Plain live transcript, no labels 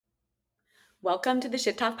Welcome to the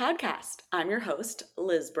Shit Talk Podcast. I'm your host,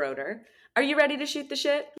 Liz Broder. Are you ready to shoot the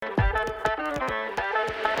shit?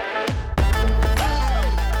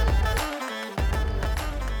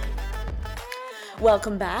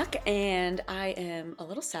 Welcome back, and I am a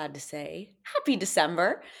little sad to say, happy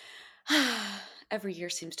December. Every year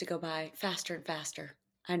seems to go by faster and faster.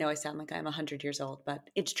 I know I sound like I'm 100 years old,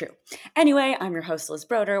 but it's true. Anyway, I'm your host, Liz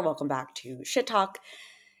Broder. Welcome back to Shit Talk.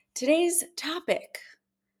 Today's topic,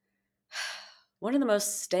 one of the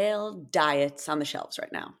most stale diets on the shelves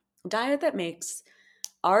right now. A diet that makes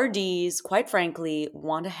RDs, quite frankly,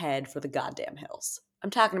 want to head for the goddamn hills. I'm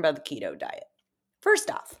talking about the keto diet. First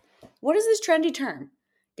off, what is this trendy term?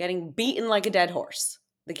 Getting beaten like a dead horse.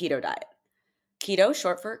 The keto diet. Keto,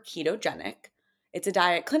 short for ketogenic. It's a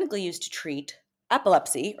diet clinically used to treat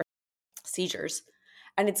epilepsy or seizures,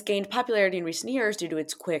 and it's gained popularity in recent years due to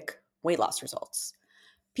its quick weight loss results.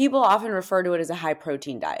 People often refer to it as a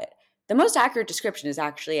high-protein diet. The most accurate description is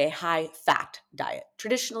actually a high-fat diet.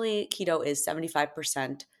 Traditionally, keto is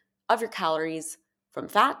 75% of your calories from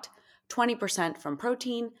fat, 20% from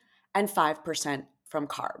protein, and 5% from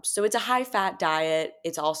carbs. So it's a high-fat diet.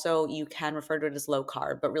 It's also, you can refer to it as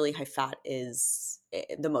low-carb, but really high-fat is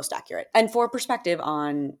the most accurate. And for perspective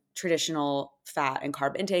on traditional fat and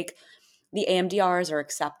carb intake, the AMDRs are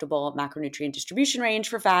acceptable macronutrient distribution range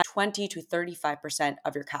for fat, 20 to 35%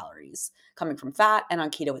 of your calories coming from fat, and on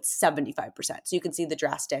keto it's 75%. So you can see the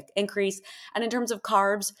drastic increase. And in terms of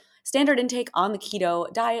carbs, standard intake on the keto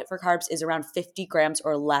diet for carbs is around 50 grams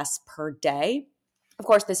or less per day. Of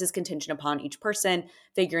course, this is contingent upon each person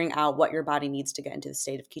figuring out what your body needs to get into the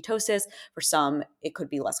state of ketosis. For some, it could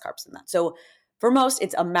be less carbs than that. So for most,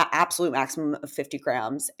 it's an absolute maximum of 50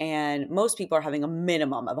 grams, and most people are having a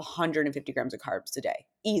minimum of 150 grams of carbs a day.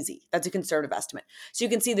 Easy. That's a conservative estimate. So you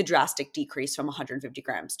can see the drastic decrease from 150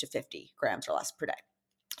 grams to 50 grams or less per day.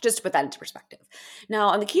 Just to put that into perspective. Now,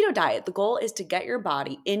 on the keto diet, the goal is to get your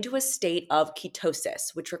body into a state of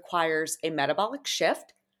ketosis, which requires a metabolic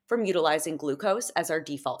shift from utilizing glucose as our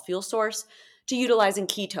default fuel source to utilizing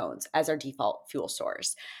ketones as our default fuel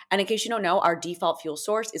source. And in case you don't know, our default fuel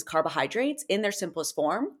source is carbohydrates in their simplest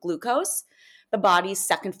form, glucose. The body's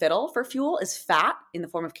second fiddle for fuel is fat in the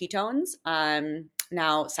form of ketones.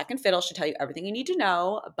 Now, second fiddle should tell you everything you need to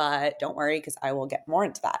know, but don't worry because I will get more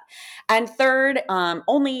into that. And third,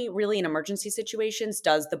 only really in emergency situations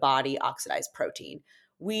does the body oxidize protein.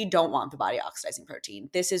 We don't want the body oxidizing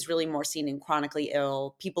protein. This is really more seen in chronically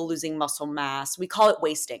ill, people losing muscle mass. We call it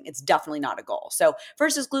wasting. It's definitely not a goal. So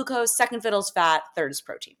first is glucose, second fiddle is fat, third is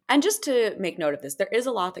protein. And just to make note of this, there is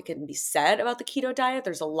a lot that can be said about the keto diet.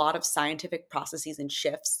 There's a lot of scientific processes and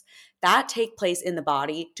shifts that take place in the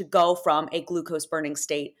body to go from a glucose burning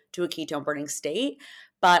state to a ketone burning state.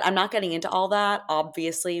 But I'm not getting into all that.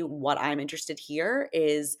 Obviously, what I'm interested here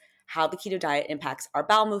is how the keto diet impacts our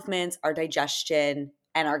bowel movements, our digestion,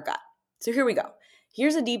 and our gut. So here we go.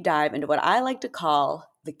 Here's a deep dive into what I like to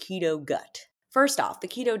call the keto gut. First off, the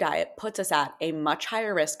keto diet puts us at a much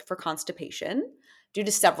higher risk for constipation due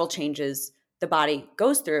to several changes the body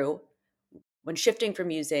goes through when shifting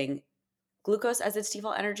from using glucose as its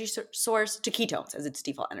default energy source to ketones as its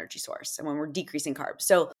default energy source, and when we're decreasing carbs.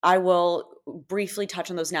 So I will briefly touch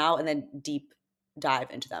on those now and then deep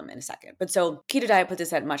dive into them in a second. But so keto diet puts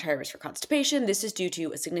us at much higher risk for constipation. This is due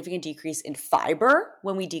to a significant decrease in fiber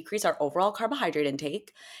when we decrease our overall carbohydrate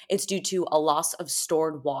intake. It's due to a loss of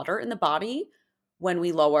stored water in the body when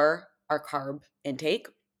we lower our carb intake.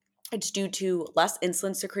 It's due to less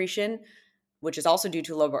insulin secretion, which is also due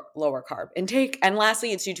to lower carb intake. And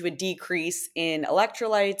lastly, it's due to a decrease in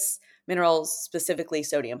electrolytes, minerals, specifically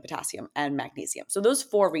sodium, potassium, and magnesium. So those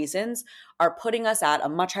four reasons are putting us at a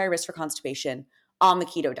much higher risk for constipation on the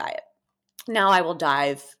keto diet. Now I will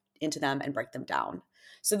dive into them and break them down.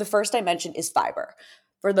 So the first I mentioned is fiber.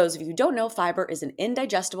 For those of you who don't know, fiber is an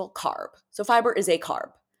indigestible carb. So fiber is a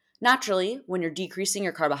carb. Naturally, when you're decreasing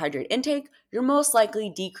your carbohydrate intake, you're most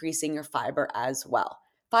likely decreasing your fiber as well.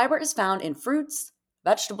 Fiber is found in fruits,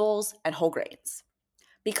 vegetables, and whole grains.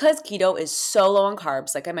 Because keto is so low on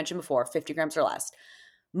carbs, like I mentioned before, 50 grams or less,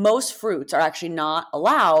 most fruits are actually not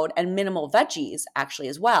allowed, and minimal veggies actually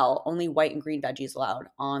as well. Only white and green veggies allowed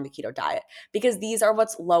on the keto diet because these are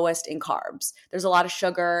what's lowest in carbs. There's a lot of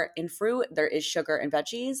sugar in fruit. There is sugar in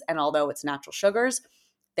veggies, and although it's natural sugars,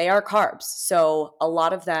 they are carbs. So a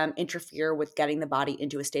lot of them interfere with getting the body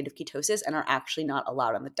into a state of ketosis and are actually not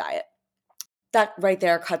allowed on the diet. That right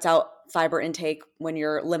there cuts out fiber intake when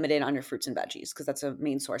you're limited on your fruits and veggies because that's a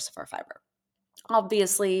main source of our fiber.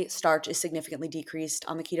 Obviously, starch is significantly decreased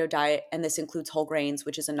on the keto diet, and this includes whole grains,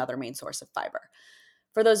 which is another main source of fiber.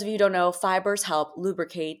 For those of you who don't know, fibers help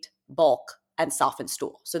lubricate, bulk, and softened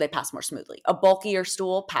stool, so they pass more smoothly. A bulkier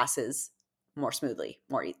stool passes more smoothly,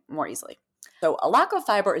 more easily. So a lack of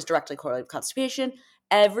fiber is directly correlated with constipation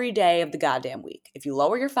every day of the goddamn week. If you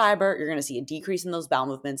lower your fiber, you're going to see a decrease in those bowel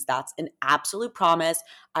movements. That's an absolute promise.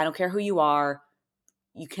 I don't care who you are.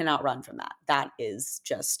 You cannot run from that. That is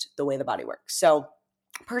just the way the body works. So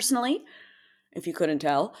personally, if you couldn't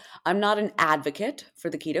tell, I'm not an advocate for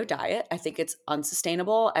the keto diet. I think it's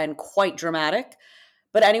unsustainable and quite dramatic.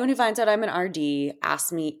 But anyone who finds out I'm an RD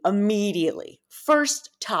asks me immediately, first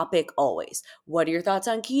topic always, what are your thoughts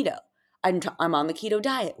on keto? I'm on the keto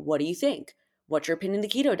diet. What do you think? What's your opinion of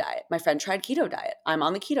the keto diet? My friend tried keto diet. I'm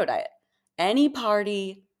on the keto diet. Any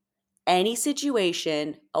party, any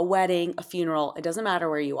situation, a wedding, a funeral, it doesn't matter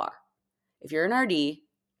where you are. If you're an RD,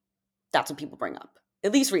 that's what people bring up,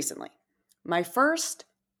 at least recently. My first,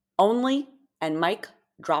 only, and mic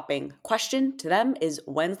dropping question to them is,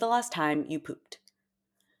 when's the last time you pooped?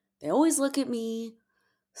 They always look at me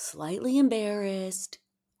slightly embarrassed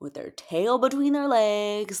with their tail between their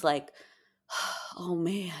legs, like, oh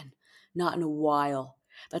man, not in a while.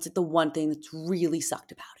 That's like the one thing that's really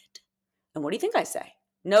sucked about it. And what do you think I say?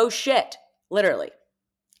 No shit, literally.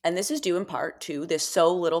 And this is due in part to this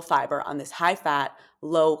so little fiber on this high fat,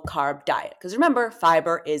 low carb diet. Because remember,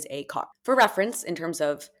 fiber is a carb. For reference, in terms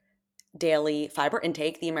of daily fiber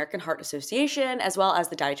intake, the American Heart Association, as well as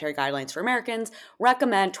the Dietary Guidelines for Americans,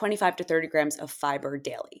 recommend 25 to 30 grams of fiber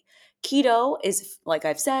daily. Keto is, like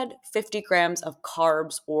I've said, 50 grams of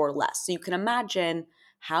carbs or less. So you can imagine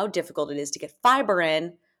how difficult it is to get fiber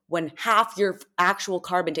in when half your actual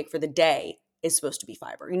carb intake for the day is supposed to be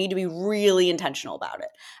fiber. You need to be really intentional about it.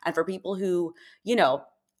 And for people who,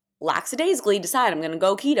 lackadaisically decide I'm going to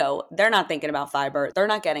go keto, they're not thinking about fiber. They're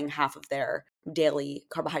not getting half of their daily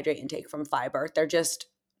carbohydrate intake from fiber. They're just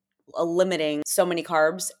limiting so many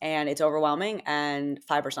carbs and it's overwhelming and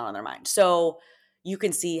fiber's not on their mind. So you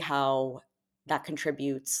can see how that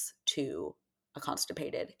contributes to a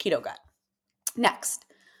constipated keto gut. Next,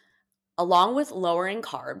 along with lowering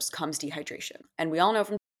carbs comes dehydration. And we all know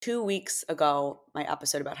from 2 weeks ago, my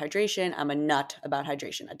episode about hydration, I'm a nut about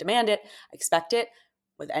hydration. I demand it, I expect it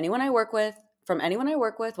with anyone I work with, from anyone I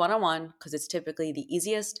work with one-on-one, because it's typically the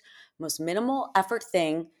easiest, most minimal effort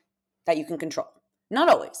thing that you can control. Not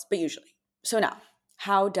always, but usually. So now,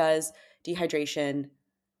 how does dehydration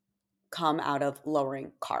come out of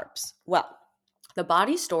lowering carbs? Well, the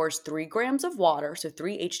body stores 3 grams of water, so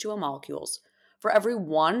 3 H2O molecules, for every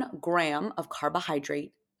 1 gram of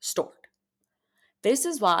carbohydrate stored. This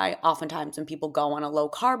is why oftentimes when people go on a low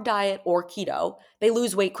carb diet or keto, they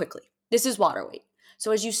lose weight quickly. This is water weight.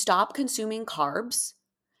 So as you stop consuming carbs,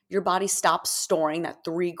 your body stops storing that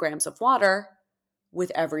 3 grams of water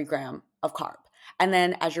with every gram of carb. And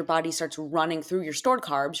then as your body starts running through your stored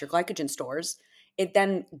carbs, your glycogen stores, it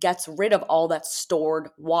then gets rid of all that stored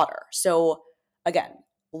water. So again,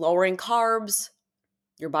 lowering carbs,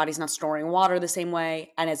 your body's not storing water the same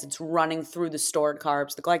way. And as it's running through the stored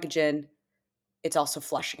carbs, the glycogen, it's also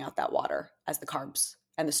flushing out that water as the carbs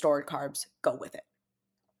and the stored carbs go with it.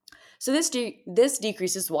 So this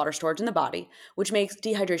decreases water storage in the body, which makes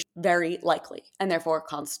dehydration very likely, and therefore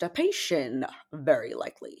constipation very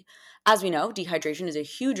likely. As we know, dehydration is a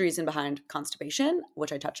huge reason behind constipation,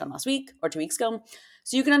 which I touched on last week or 2 weeks ago.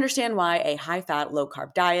 So you can understand why a high-fat,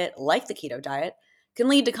 low-carb diet like the keto diet can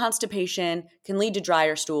lead to constipation, can lead to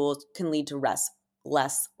drier stools, can lead to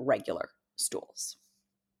less regular stools.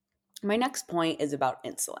 My next point is about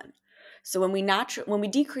insulin. So when we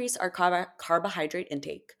decrease our carbohydrate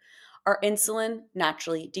intake, our insulin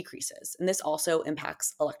naturally decreases, and this also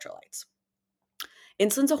impacts electrolytes.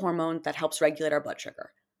 Insulin's a hormone that helps regulate our blood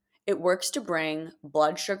sugar. It works to bring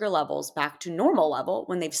blood sugar levels back to normal level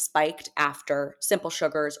when they've spiked after simple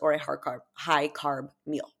sugars or a high carb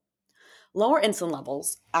meal. Lower insulin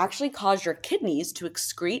levels actually cause your kidneys to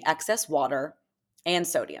excrete excess water and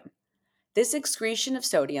sodium. This excretion of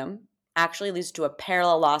sodium actually leads to a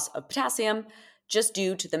parallel loss of potassium just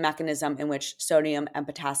due to the mechanism in which sodium and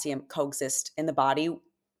potassium coexist in the body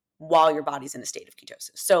while your body's in a state of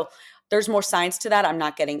ketosis. So there's more science to that. I'm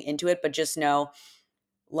not getting into it, but just know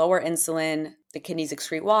lower insulin, the kidneys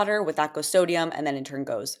excrete water, with that goes sodium, and then in turn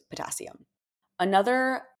goes potassium.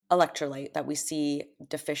 Another electrolyte that we see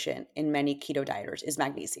deficient in many keto dieters is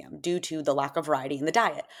magnesium due to the lack of variety in the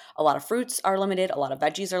diet. A lot of fruits are limited, a lot of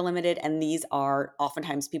veggies are limited, and these are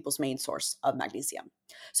oftentimes people's main source of magnesium.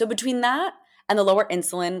 So between that and the lower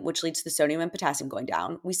insulin, which leads to the sodium and potassium going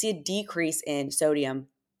down, we see a decrease in sodium,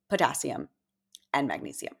 potassium, and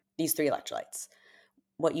magnesium, these 3 electrolytes.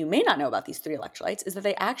 What you may not know about these 3 electrolytes is that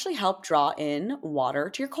they actually help draw in water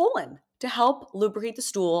to your colon to help lubricate the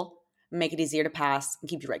stool, make it easier to pass, and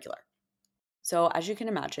keep you regular. So, as you can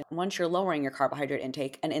imagine, once you're lowering your carbohydrate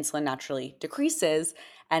intake and insulin naturally decreases,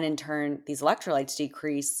 and in turn, these electrolytes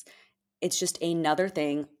decrease, it's just another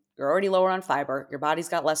thing. You're already lower on fiber, your body's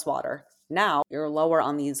got less water. Now you're lower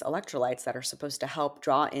on these electrolytes that are supposed to help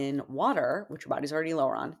draw in water, which your body's already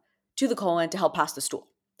lower on, to the colon to help pass the stool.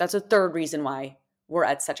 That's a third reason why we're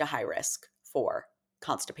at such a high risk for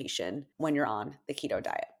constipation when you're on the keto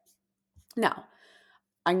diet. Now,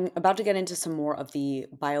 I'm about to get into some more of the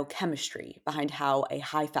biochemistry behind how a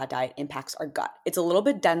high fat diet impacts our gut. It's a little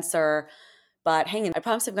bit denser, but hang in. I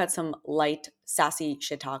promise I've got some light, sassy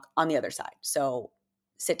shit talk on the other side. So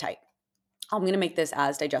sit tight. I'm going to make this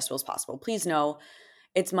as digestible as possible. Please know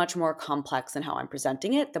it's much more complex than how I'm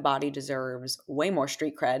presenting it. The body deserves way more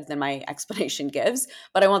street cred than my explanation gives,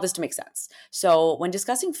 but I want this to make sense. So, when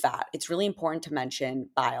discussing fat, it's really important to mention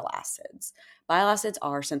bile acids. Bile acids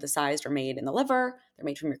are synthesized or made in the liver, they're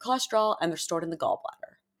made from your cholesterol, and they're stored in the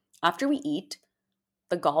gallbladder. After we eat,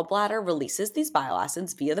 the gallbladder releases these bile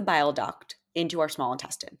acids via the bile duct into our small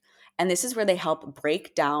intestine. And this is where they help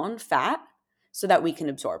break down fat so that we can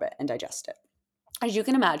absorb it and digest it. As you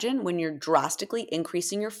can imagine, when you're drastically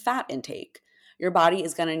increasing your fat intake, your body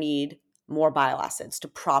is going to need more bile acids to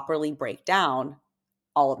properly break down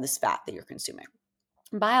all of this fat that you're consuming.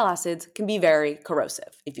 Bile acids can be very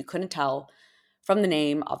corrosive. If you couldn't tell from the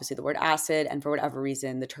name, obviously the word acid, and for whatever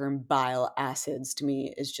reason, the term bile acids to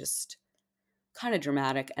me is just kind of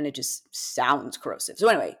dramatic and it just sounds corrosive. So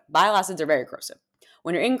anyway, bile acids are very corrosive.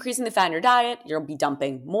 When you're increasing the fat in your diet, you'll be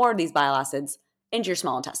dumping more of these bile acids into your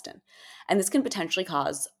small intestine. And this can potentially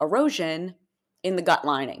cause erosion in the gut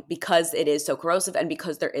lining because it is so corrosive and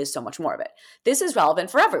because there is so much more of it. This is relevant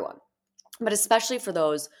for everyone, but especially for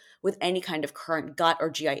those with any kind of current gut or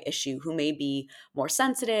GI issue who may be more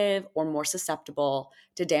sensitive or more susceptible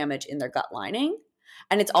to damage in their gut lining.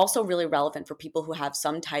 And it's also really relevant for people who have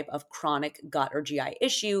some type of chronic gut or GI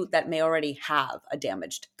issue that may already have a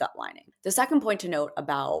damaged gut lining. The second point to note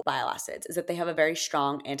about bile acids is that they have a very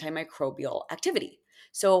strong antimicrobial activity.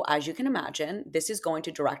 So, as you can imagine, this is going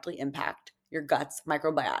to directly impact your gut's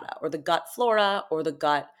microbiota or the gut flora or the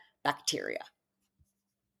gut bacteria.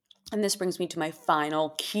 And this brings me to my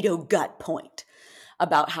final keto gut point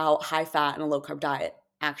about how high fat and a low carb diet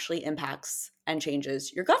actually impacts and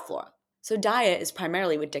changes your gut flora. So, diet is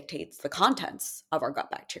primarily what dictates the contents of our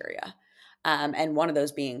gut bacteria. And one of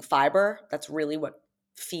those being fiber. That's really what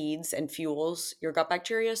feeds and fuels your gut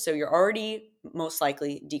bacteria. So, you're already most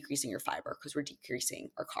likely decreasing your fiber because we're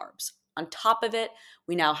decreasing our carbs. On top of it,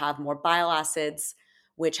 we now have more bile acids,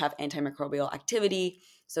 which have antimicrobial activity.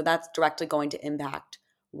 So, that's directly going to impact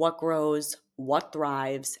what grows, what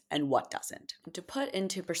thrives, and what doesn't. To put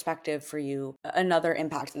into perspective for you, another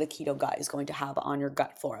impact that the keto gut is going to have on your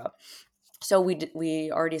gut flora. So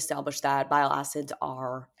we already established that bile acids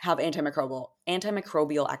have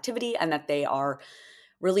antimicrobial activity and that they are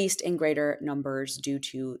released in greater numbers due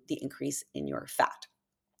to the increase in your fat.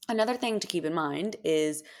 Another thing to keep in mind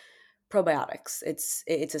is probiotics.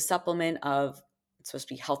 It's a supplement of, it's supposed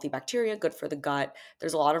to be healthy bacteria, good for the gut.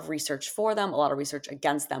 There's a lot of research for them, a lot of research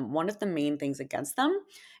against them. One of the main things against them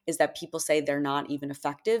is that people say they're not even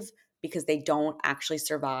effective because they don't actually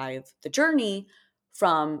survive the journey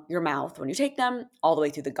from your mouth when you take them all the way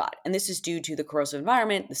through the gut. And this is due to the corrosive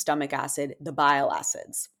environment, the stomach acid, the bile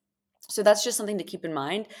acids. So that's just something to keep in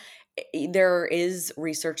mind. There is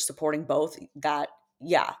research supporting both that,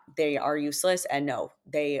 yeah, they are useless, and no,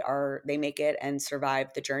 they make it and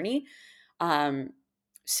survive the journey.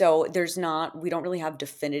 So we don't really have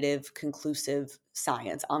definitive, conclusive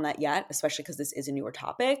science on that yet, especially because this is a newer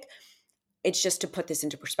topic. It's just to put this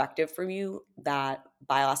into perspective for you that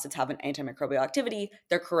bile acids have an antimicrobial activity.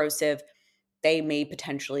 They're corrosive. They may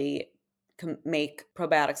potentially make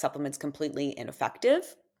probiotic supplements completely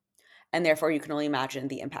ineffective. And therefore, you can only imagine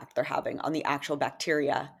the impact they're having on the actual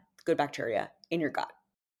bacteria, good bacteria in your gut.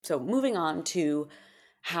 So moving on to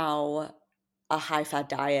how a high-fat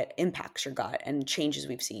diet impacts your gut and changes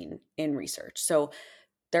we've seen in research. So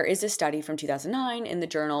there is a study from 2009 in the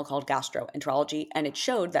journal called Gastroenterology, and it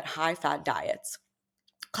showed that high-fat diets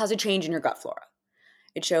cause a change in your gut flora.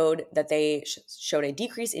 It showed that they showed a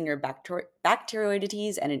decrease in your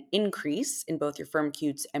bacteroidetes and an increase in both your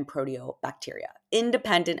firmicutes and proteobacteria,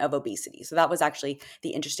 independent of obesity. So that was actually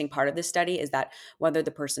the interesting part of this study, is that whether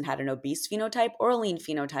the person had an obese phenotype or a lean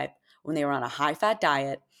phenotype, when they were on a high-fat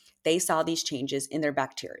diet, they saw these changes in their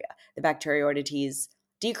bacteria. The bacteroidetes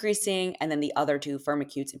decreasing, and then the other two,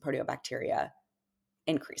 firmicutes and proteobacteria,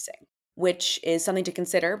 increasing, which is something to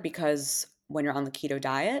consider because when you're on the keto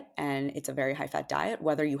diet and it's a very high fat diet,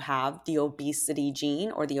 whether you have the obesity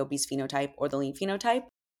gene or the obese phenotype or the lean phenotype,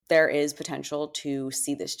 there is potential to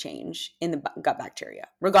see this change in the gut bacteria,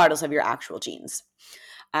 regardless of your actual genes.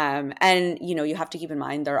 And, you have to keep in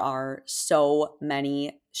mind there are so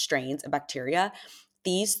many strains of bacteria.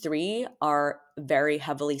 These three are very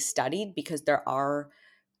heavily studied because there are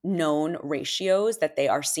known ratios that they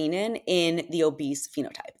are seen in the obese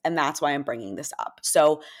phenotype. And that's why I'm bringing this up.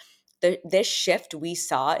 So this shift we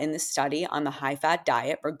saw in the study on the high fat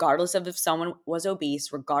diet, regardless of if someone was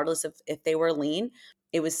obese, regardless of if they were lean,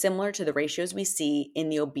 it was similar to the ratios we see in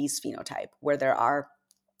the obese phenotype, where there are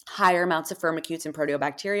higher amounts of firmicutes and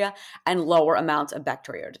proteobacteria and lower amounts of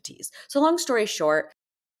bacteroidetes. So long story short,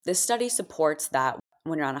 this study supports that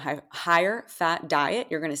when you're on a higher fat diet,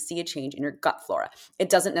 you're going to see a change in your gut flora. It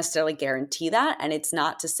doesn't necessarily guarantee that. And it's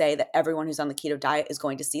not to say that everyone who's on the keto diet is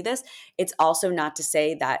going to see this. It's also not to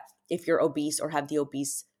say that if you're obese or have the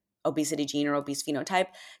obesity gene or obese phenotype,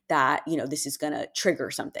 that, this is going to trigger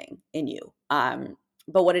something in you.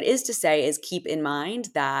 But what it is to say is keep in mind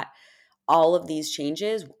that all of these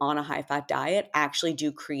changes on a high fat diet actually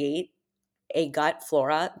do create a gut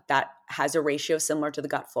flora that has a ratio similar to the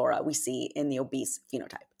gut flora we see in the obese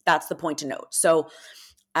phenotype. That's the point to note. So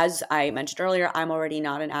as I mentioned earlier, I'm already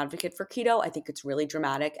not an advocate for keto. I think it's really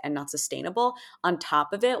dramatic and not sustainable. On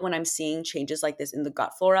top of it, when I'm seeing changes like this in the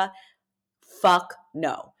gut flora, fuck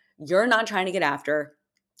no. You're not trying to get after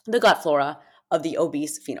the gut flora of the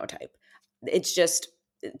obese phenotype. It's just,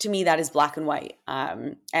 to me, that is black and white.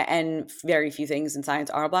 And very few things in science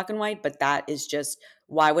are black and white, but that is just,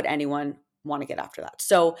 why would anyone want to get after that?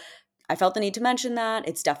 So I felt the need to mention that.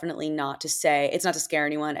 It's definitely not to say, it's not to scare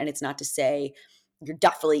anyone, and it's not to say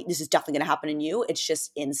this is definitely going to happen in you. It's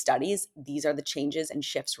just in studies, these are the changes and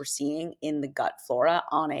shifts we're seeing in the gut flora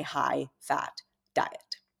on a high fat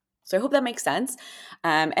diet. So I hope that makes sense.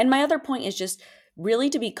 And my other point is just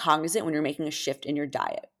really to be cognizant when you're making a shift in your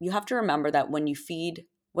diet. You have to remember that when you feed,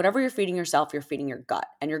 whatever you're feeding yourself, you're feeding your gut.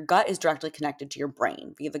 And your gut is directly connected to your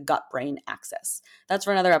brain via the gut-brain axis. That's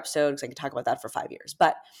for another episode because I could talk about that for 5 years.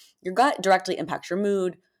 But your gut directly impacts your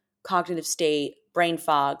mood, cognitive state, brain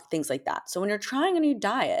fog, things like that. So when you're trying a new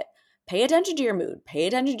diet, pay attention to your mood, pay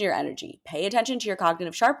attention to your energy, pay attention to your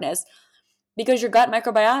cognitive sharpness, because your gut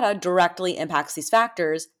microbiota directly impacts these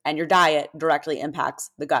factors, and your diet directly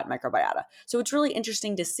impacts the gut microbiota. So it's really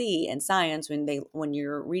interesting to see in science when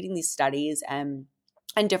you're reading these studies and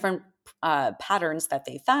different patterns that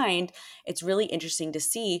they find. It's really interesting to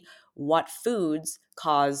see what foods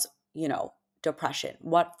cause, depression,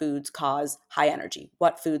 what foods cause high energy,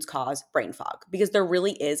 what foods cause brain fog, because there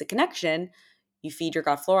really is a connection. You feed your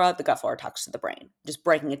gut flora, the gut flora talks to the brain, just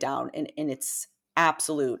breaking it down in its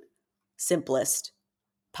absolute simplest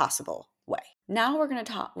possible way. Now we're going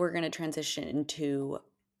to transition into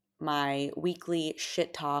my weekly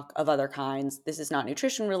shit talk of other kinds. This is not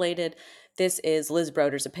nutrition related. This is Liz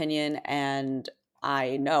Broder's opinion, and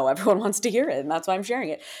I know everyone wants to hear it, and that's why I'm sharing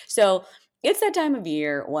it. So it's that time of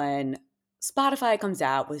year when Spotify comes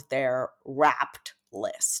out with their Wrapped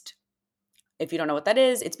list. If you don't know what that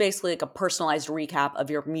is, it's basically like a personalized recap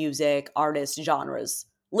of your music, artists, genres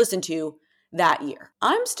listened to that year.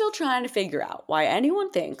 I'm still trying to figure out why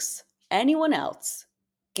anyone thinks anyone else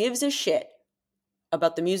gives a shit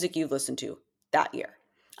about the music you've listened to that year.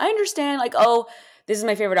 I understand, like, oh, this is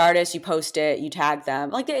my favorite artist, you post it, you tag them.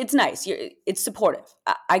 Like, it's nice, it's supportive.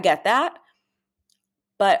 I get that.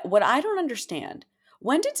 But what I don't understand,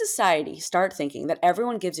 when did society start thinking that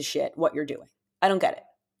everyone gives a shit what you're doing? I don't get it.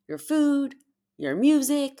 Your food, your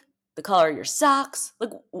music, the color of your socks.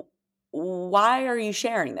 Like, why are you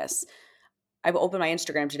sharing this? I've opened my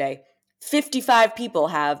Instagram today. 55 people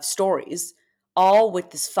have stories, all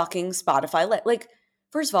with this fucking Spotify lit. Like,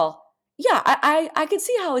 first of all, yeah, I could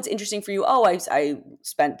see how it's interesting for you. Oh, I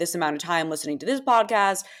spent this amount of time listening to this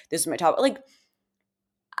podcast. This is my top. Like,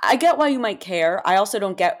 I get why you might care. I also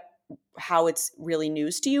don't get how it's really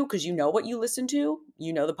news to you, because you know what you listen to.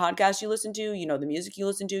 You know the podcast you listen to. You know the music you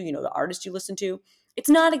listen to. You know the artist you listen to. It's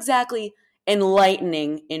not exactly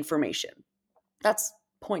enlightening information. That's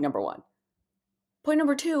point number one. Point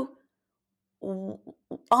number two,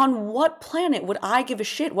 on what planet would I give a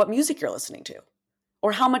shit what music you're listening to?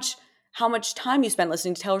 Or how much time you spend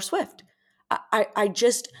listening to Taylor Swift?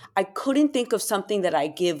 I couldn't think of something that I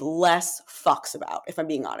give less fucks about, if I'm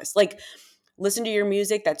being honest. Like, listen to your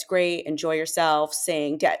music, that's great, enjoy yourself,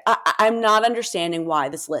 sing. I'm not understanding why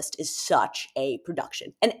this list is such a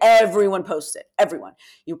production. And everyone posts it, everyone.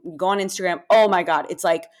 You go on Instagram, oh my God, it's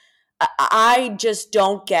like, I just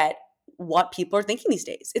don't get what people are thinking these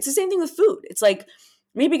days. It's the same thing with food. It's like,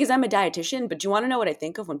 maybe because I'm a dietitian, but do you want to know what I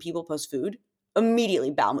think of when people post food?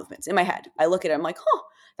 Immediately bowel movements in my head. I look at it, I'm like,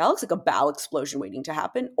 that looks like a bowel explosion waiting to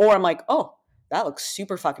happen. Or I'm like, oh, that looks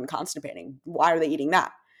super fucking constipating. Why are they eating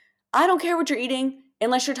that? I don't care what you're eating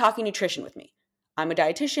unless you're talking nutrition with me. I'm a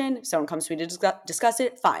dietitian. Someone comes to me to discuss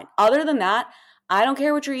it. Fine. Other than that, I don't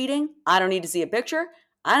care what you're eating. I don't need to see a picture.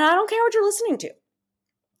 And I don't care what you're listening to.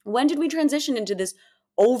 When did we transition into this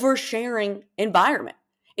oversharing environment?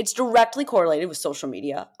 It's directly correlated with social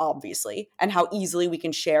media, obviously, and how easily we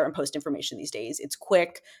can share and post information these days. It's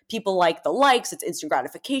quick. People like the likes. It's instant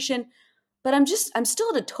gratification. But I'm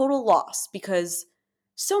still at a total loss because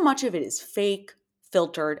so much of it is fake,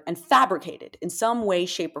 filtered, and fabricated in some way,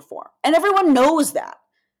 shape, or form. And everyone knows that.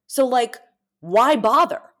 So, like, why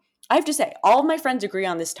bother? I have to say, all of my friends agree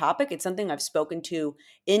on this topic. It's something I've spoken to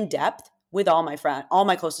in depth with all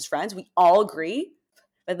my closest friends. We all agree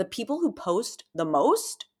that the people who post the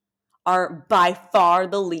most are by far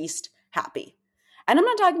the least happy. And I'm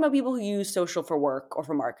not talking about people who use social for work or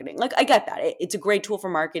for marketing. Like, I get that. It's a great tool for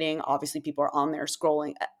marketing. Obviously, people are on there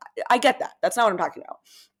scrolling. I get that. That's not what I'm talking about.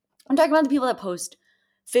 I'm talking about the people that post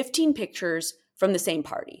 15 pictures from the same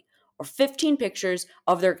party or 15 pictures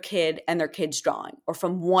of their kid and their kid's drawing or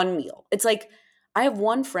from one meal. It's like, I have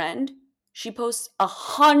one friend, she posts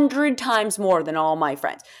 100 times more than all my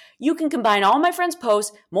friends. You can combine all my friends'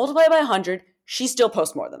 posts, multiply by 100, she still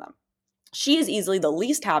posts more than them. She is easily the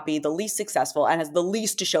least happy, the least successful, and has the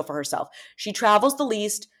least to show for herself. She travels the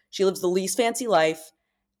least, she lives the least fancy life,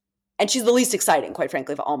 and she's the least exciting, quite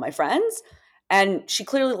frankly, of all my friends. And she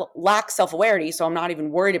clearly lacks self-awareness, so I'm not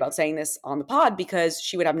even worried about saying this on the pod because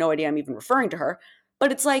she would have no idea I'm even referring to her.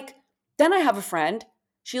 But it's like, then I have a friend.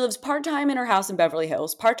 She lives part-time in her house in Beverly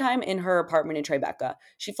Hills, part-time in her apartment in Tribeca.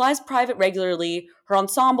 She flies private regularly. Her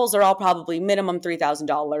ensembles are all probably minimum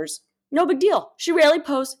 $3,000. No big deal. She rarely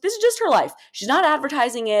posts. This is just her life. She's not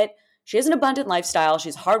advertising it. She has an abundant lifestyle.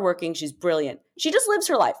 She's hardworking. She's brilliant. She just lives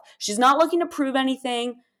her life. She's not looking to prove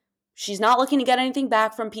anything. She's not looking to get anything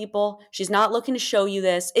back from people. She's not looking to show you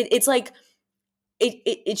this. It's like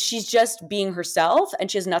she's just being herself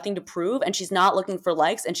and she has nothing to prove and she's not looking for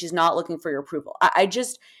likes and she's not looking for your approval. I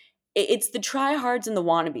just it's the tryhards and the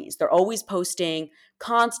wannabes. They're always posting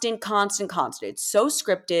constant. It's so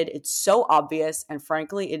scripted, it's so obvious, and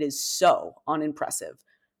frankly, it is so unimpressive.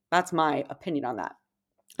 That's my opinion on that.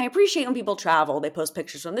 I appreciate when people travel, they post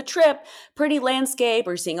pictures from the trip, pretty landscape,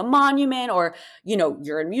 or seeing a monument, or,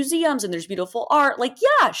 you're in museums and there's beautiful art. Like,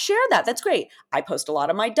 yeah, share that. That's great. I post a lot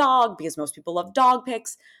of my dog because most people love dog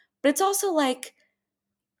pics. But it's also like,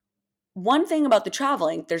 one thing about the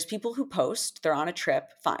traveling, there's people who post, they're on a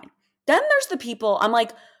trip, fine. Then there's the people, I'm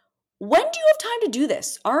like, when do you have time to do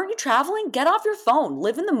this? Aren't you traveling? Get off your phone,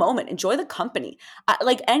 live in the moment, enjoy the company.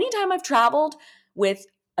 Like anytime I've traveled with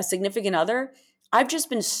a significant other, I've just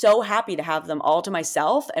been so happy to have them all to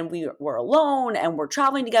myself and we're alone and we're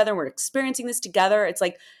traveling together and we're experiencing this together. It's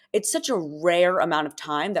like, it's such a rare amount of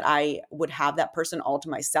time that I would have that person all to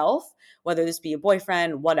myself, whether this be a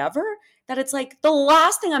boyfriend, whatever, that it's like the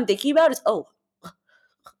last thing I'm thinking about is,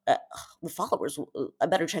 uh, the followers, I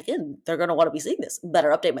better check in. They're going to want to be seeing this. Better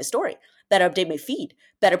update my story. Better update my feed.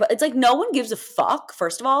 But it's like no one gives a fuck,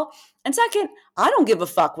 first of all. And second, I don't give a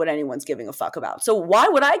fuck what anyone's giving a fuck about. So why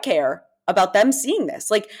would I care about them seeing this?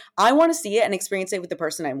 Like, I want to see it and experience it with the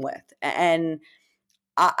person I'm with. And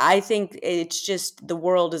I think it's just the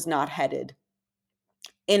world is not headed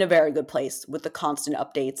in a very good place with the constant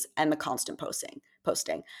updates and the constant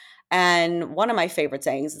posting. And one of my favorite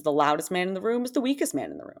sayings is the loudest man in the room is the weakest man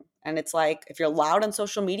in the room. And it's like, if you're loud on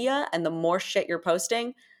social media and the more shit you're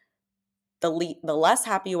posting, the less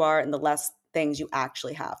happy you are and the less things you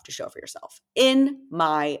actually have to show for yourself, in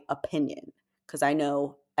my opinion, because I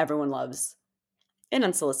know everyone loves an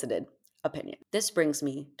unsolicited opinion. This brings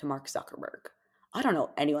me to Mark Zuckerberg. I don't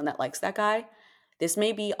know anyone that likes that guy. This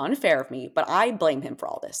may be unfair of me, but I blame him for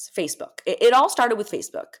all this. Facebook. It all started with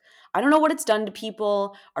Facebook. I don't know what it's done to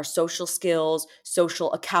people, our social skills,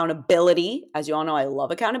 social accountability. As you all know, I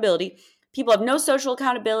love accountability. People have no social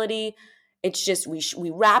accountability. It's just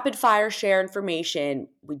we rapid fire share information.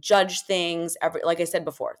 We judge things. Like I said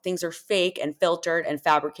before, things are fake and filtered and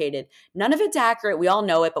fabricated. None of it's accurate. We all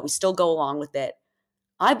know it, but we still go along with it.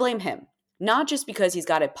 I blame him, not just because he's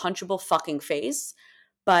got a punchable fucking face,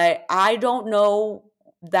 but I don't know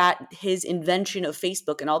that his invention of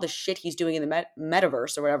Facebook and all the shit he's doing in the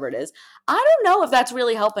metaverse or whatever it is, I don't know if that's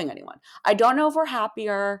really helping anyone. I don't know if we're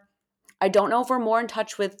happier. I don't know if we're more in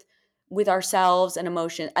touch with ourselves and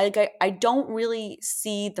emotion. I don't really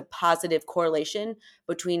see the positive correlation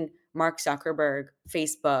between Mark Zuckerberg,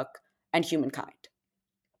 Facebook, and humankind.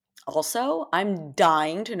 Also, I'm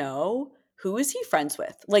dying to know, who is he friends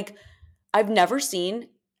with? Like, I've never seen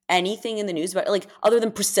anything in the news about, like, other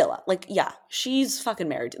than Priscilla. Like, yeah, she's fucking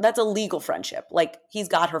married. That's a legal friendship. Like, he's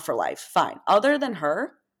got her for life. Fine. Other than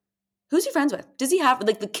her, who's he friends with? Does he have,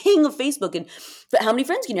 like, the king of Facebook? And but how many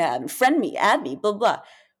friends can you have? And friend me, add me, blah, blah.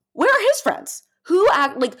 Where are his friends? Who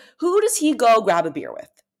does he go grab a beer with?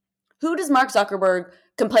 Who does Mark Zuckerberg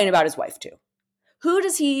complain about his wife to? Who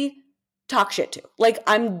does he talk shit to? Like,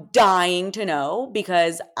 I'm dying to know,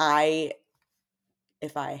 because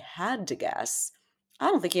if I had to guess, I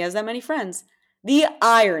don't think he has that many friends. The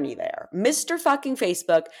irony there. Mr. fucking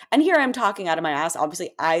Facebook. And here I'm talking out of my ass.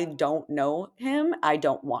 Obviously, I don't know him. I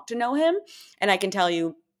don't want to know him. And I can tell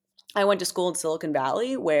you, I went to school in Silicon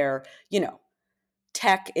Valley where,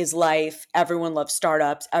 tech is life. Everyone loves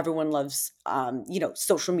startups. Everyone loves,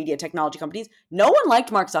 social media technology companies. No one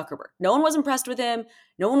liked Mark Zuckerberg. No one was impressed with him.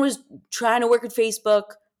 No one was trying to work at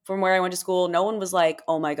Facebook from where I went to school. No one was like,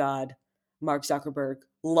 oh my God, Mark Zuckerberg,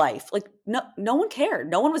 life. Like, no one cared.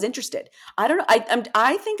 No one was interested. I don't know.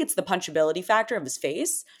 I think it's the punchability factor of his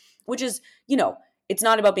face, which is, it's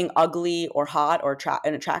not about being ugly or hot or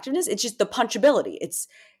an attractiveness. It's just the punchability. It's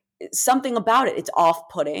something about it. It's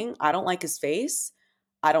off-putting. I don't like his face.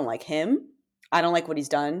 I don't like him. I don't like what he's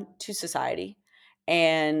done to society.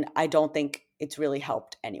 And I don't think it's really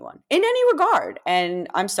helped anyone in any regard. And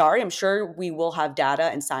I'm sorry, I'm sure we will have data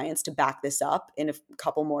and science to back this up in a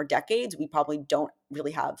couple more decades. We probably don't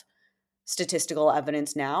really have statistical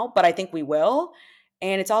evidence now, but I think we will.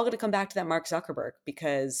 And it's all going to come back to that Mark Zuckerberg,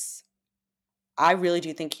 because I really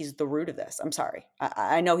do think he's the root of this. I'm sorry.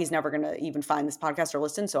 I know he's never going to even find this podcast or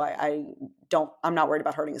listen, so I'm not worried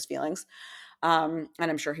about hurting his feelings. And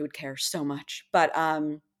I'm sure he would care so much. But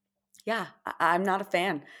yeah, I'm not a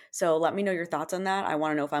fan. So let me know your thoughts on that. I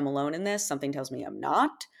want to know if I'm alone in this. Something tells me I'm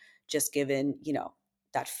not, just given,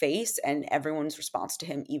 that face and everyone's response to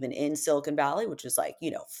him, even in Silicon Valley, which is like,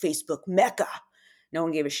 Facebook Mecca. No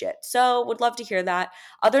one gave a shit. So would love to hear that.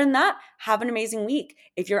 Other than that, have an amazing week.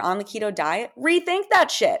 If you're on the keto diet, rethink that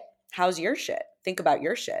shit. How's your shit? Think about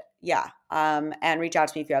your shit. Yeah. And reach out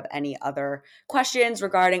to me if you have any other questions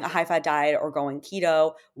regarding a high-fat diet or going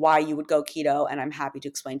keto, why you would go keto, and I'm happy to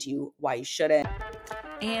explain to you why you shouldn't.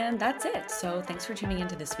 And that's it. So thanks for tuning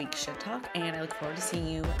into this week's Shit Talk, and I look forward to seeing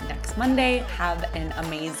you next Monday. Have an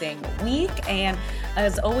amazing week. And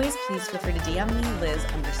as always, please feel free to DM me,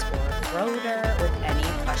 Liz_Broder, with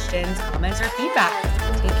any questions, comments, or feedback.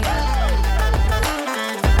 Take care.